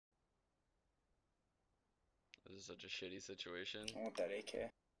This is such a shitty situation. I want that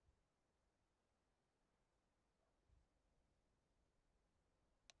AK.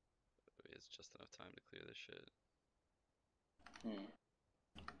 It's just enough time to clear this shit.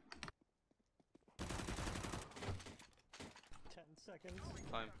 10 seconds.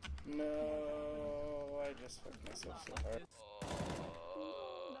 Time. No, I just fucked myself so hard.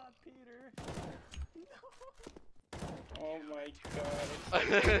 Not Peter. Oh my god.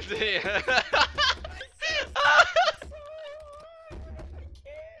 Damn.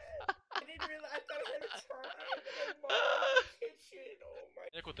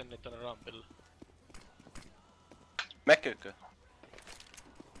 Joku tänne tonne rampille. Mäkyykö?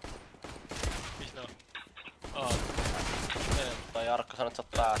 Missä ne on? Tai Jarkko sanoi, että sä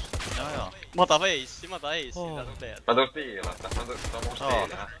oot päässä. Joo. Mä otan eissi, mitä sä teet? Mä tuun stiilata, mä tuun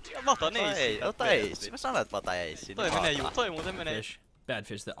stiilata. Mä otan eissi. Ota eissi, mä sanoin, että mä otan eissi. Toi muuten menee. Bad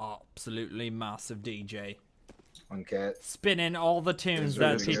Fish, the absolutely massive DJ. On cat. Spinning all the tunes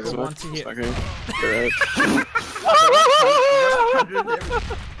that people want to hear.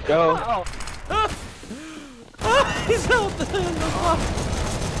 Go. He's out there in the box.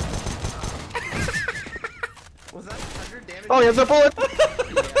 Was that 100 damage? Oh, he has a bullet!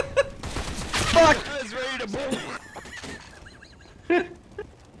 Fuck! I was ready to move.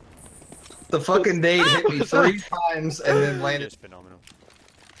 The fucking nade hit me 3 times and then landed. It's phenomenal.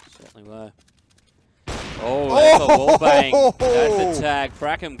 Certainly were. Oh, that's a wallbang. That's a tag.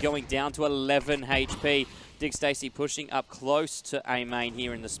 Frackham going down to 11 HP. Dig Stacy pushing up close to A main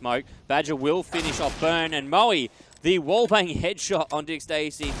here in the smoke. Badger will finish off Burn, and Moe, the wallbang headshot on Dig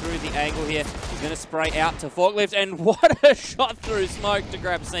Stacy through the angle here. He's going to spray out to Forklift, and what a shot through smoke to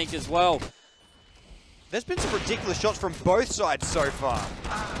grab Sink as well. There's been some ridiculous shots from both sides so far.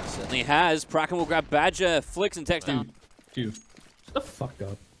 Certainly has. Frackham will grab Badger, flicks and takes down. Dude, shut the fuck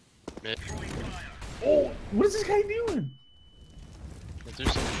up. Oh, what is this guy doing?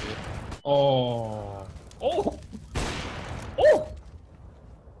 Oh. Oh! Oh!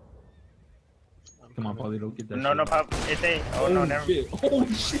 Come on, Paulie, don't get that. No, no, Pop. It's A. Oh, no, never. Shit.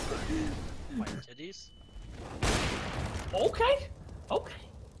 Holy shit. My titties? Okay. Okay.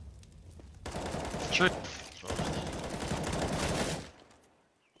 Sure.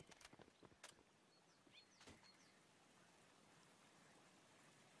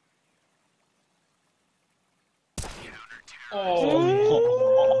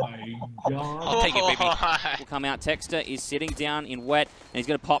 Oh my god. I'll take it, baby. Will come out. Texter is sitting down in wet, and he's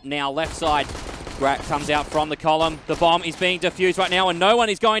going to pop now. Left side. Grat comes out from the column. The bomb is being defused right now, and no one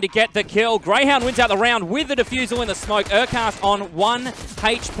is going to get the kill. Greyhound wins out the round with the defusal in the smoke. Urcast on 1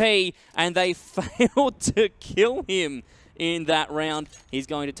 HP, and they failed to kill him in that round. He's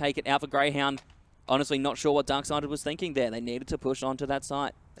going to take it out for Greyhound. Honestly, not sure what Darksided was thinking there. They needed to push onto that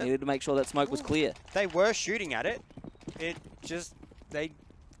site. They needed to make sure that smoke was clear. They were shooting at it. It just, they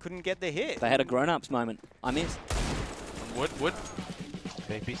couldn't get the hit. They had a grown-ups moment. I missed. Wood.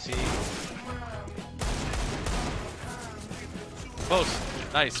 APC. Close.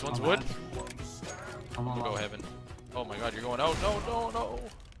 Nice. One's wood. We'll go heaven. Oh my god, you're going out. No, no, no.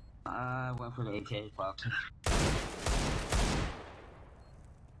 I went for the AK, but...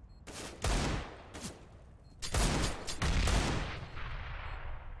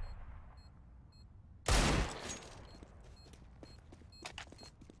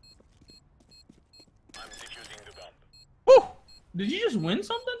 Did you just win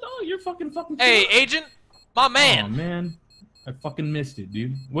something, though? You're fucking. Hey, agent, my man. Oh man, I fucking missed it,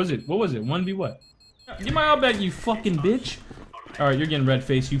 dude. What was it? 1v what? Get my out back, you fucking bitch. All right, you're getting red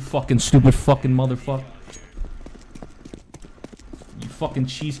face, you fucking stupid fucking motherfucker. You fucking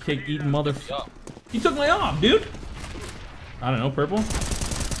cheesecake eating motherfucker. You took my op, dude. I don't know, purple.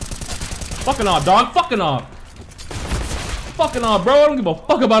 Fucking op, dog. Fucking op. Fucking op, bro. I don't give a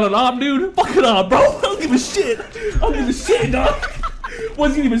fuck about an op, dude. Fucking op, bro. I don't give a shit. I don't give a shit, dog.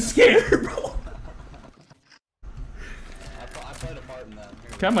 Wasn't even scared, bro. I played a part in that.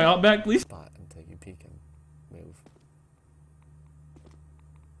 Can I have my op back, please? Spot and take a peek and move.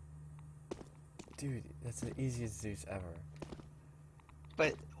 Dude, that's the easiest Zeus ever.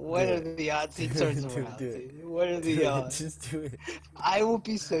 But what are the odds he turns around? Dude? What are the odds? Just do it. I will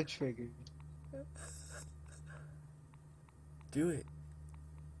be so triggered. Do it.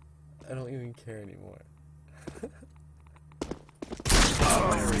 I don't even care anymore. Can't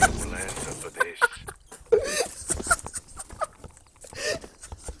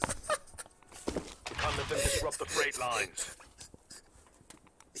let them disrupt the freight lines.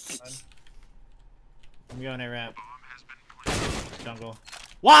 I'm going A ramp. Jungle.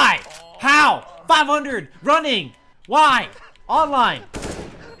 Why? How? 500! Running! Why? Online!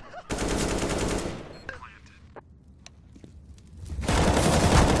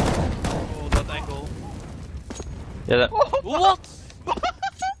 Yeah. What?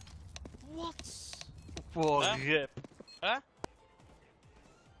 What? Full grip. Huh?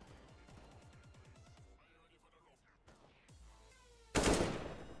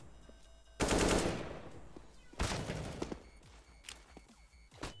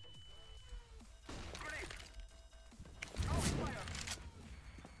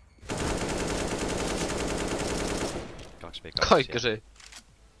 Kaikki se.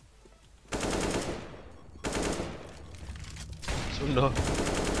 Sunno.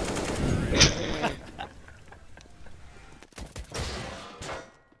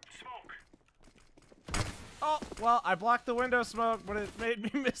 Oh, well, I blocked the window smoke, but it made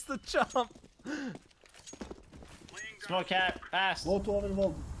me miss the jump. Smoke cat, fast. Wall to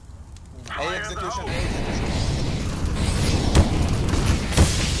involved. A execution, A execution.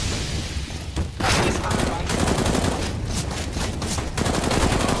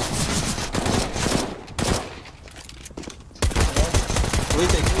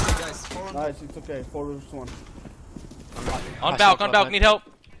 Guys. Nice, it's okay. 4 versus 1. On balk, need help.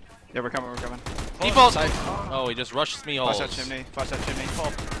 Yeah, we're coming. Default! Oh, he just rushes me all. Flash that chimney.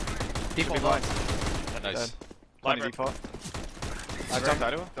 Default blind. Nice. Library. Default. Jumped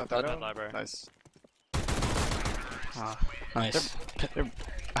out of library. Nice. Nice. They're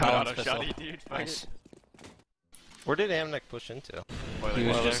Auto-shotty, dude. Nice. Where did Amnek push into? He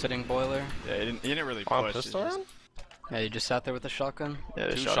was just sitting boiler. Yeah, he didn't really On push. pistol round? Yeah, he just sat there with a shotgun. Yeah,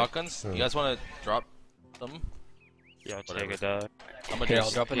 Two shotguns? You guys want to drop them? Yeah, I'll take it. I'm gonna here,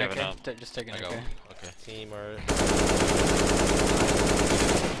 just I'll drop it. Just take it. I go. Okay. Okay. Team or...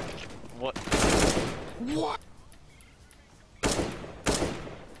 What? What?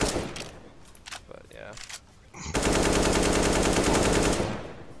 But yeah.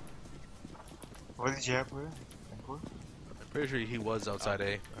 What did you have, bro? I'm pretty sure he was outside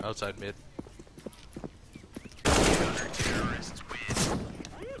A, outside mid.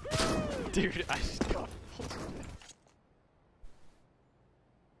 Dude, I just got.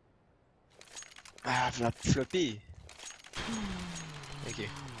 Flippy. Thank you.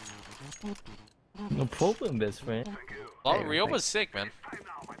 No problem, best friend. Oh, Rio was sick, man.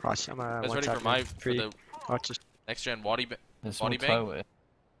 Gosh, I'm Guys ready for the next gen Bodyy bang?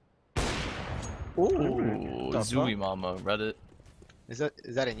 Ooh, Zooey Mama, Reddit. Is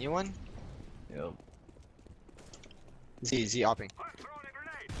that a new one? Yep. Z opping.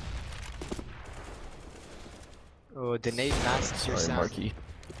 Oh, the nade masks your sound. Marky.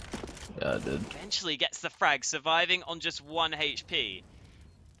 Yeah, I did. Eventually gets the frag, surviving on just 1 HP.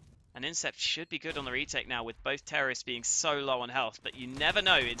 And Incept should be good on the retake now with both terrorists being so low on health, but you never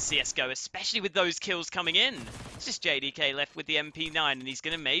know in CSGO, especially with those kills coming in. It's just JDK left with the MP9 and he's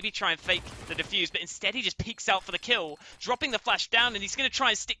going to maybe try and fake the defuse, but instead he just peeks out for the kill, dropping the flash down, and he's going to try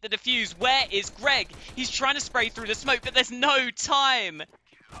and stick the defuse. Where is Greg? He's trying to spray through the smoke, but there's no time.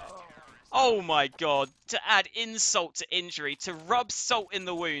 Oh my god, to add insult to injury, to rub salt in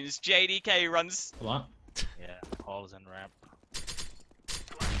the wounds, JDK runs... Hold on. Yeah, Paul's in ramp.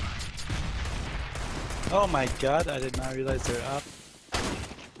 Oh my god, I did not realize they're up.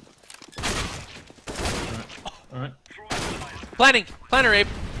 Alright. Planner, Abe.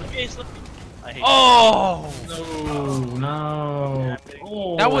 Oh! No.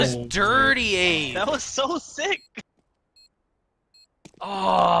 Oh. That was dirty, Abe. That was so sick.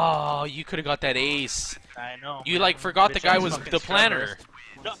 Oh, you could have got that ace. I know. You like forgot the guy was the planner.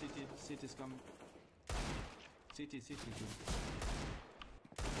 CT's coming. CT.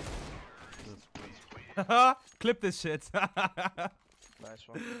 Clip this shit. Nice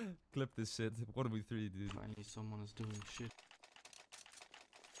one. Clip this shit. What are we 3, dude? Finally, someone is doing shit.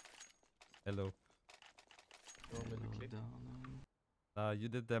 Hello. You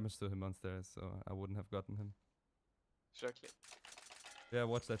did damage to him on stairs, so I wouldn't have gotten him. Exactly. Yeah,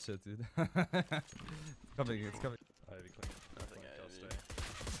 watch that shit, dude. It's coming.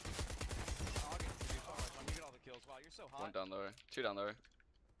 One down lower, 2 down lower.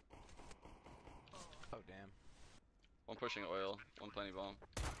 Oh damn. One pushing oil, one planting bomb.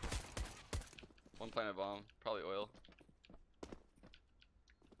 One planted bomb, probably oil.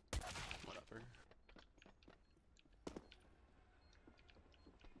 Whatever.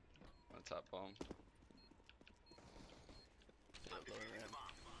 One top bomb.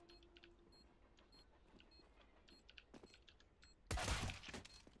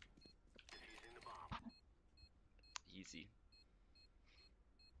 Easy.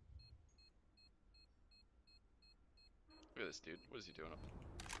 Look at this dude. What is he doing up?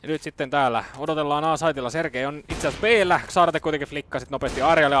 Ja nyt sitten täällä odotellaan A-saitilla. Sergei on itse asiassa B-llä. Saarate kuitenkin flikkasit nopeasti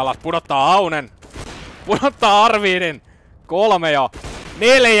Arjalle alas. Pudottaa Aunen. Pudottaa Arviinin. 3 jo.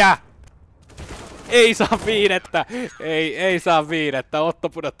 4. Ei saa viidettä. Ei saa viidettä. Otto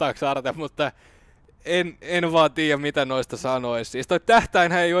pudottaako Arte, mutta en vaan tiedä mitä noista sanois. Siis toi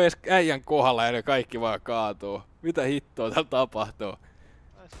tähtäinhän ei oo edes äijän kohdalla ja ne kaikki vaan kaatuu. Mitä hittoa täällä tapahtuu?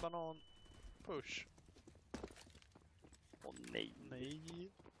 Nice banan. Push. Åh nej. Nej.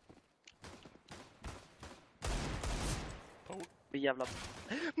 Jävla...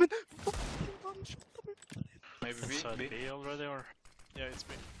 Men maybe B already or yeah, it's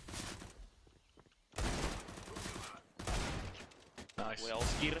B. Nice. Well,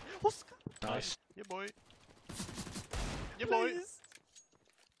 Oskar. Nice. Yeah boy. Yeah boy.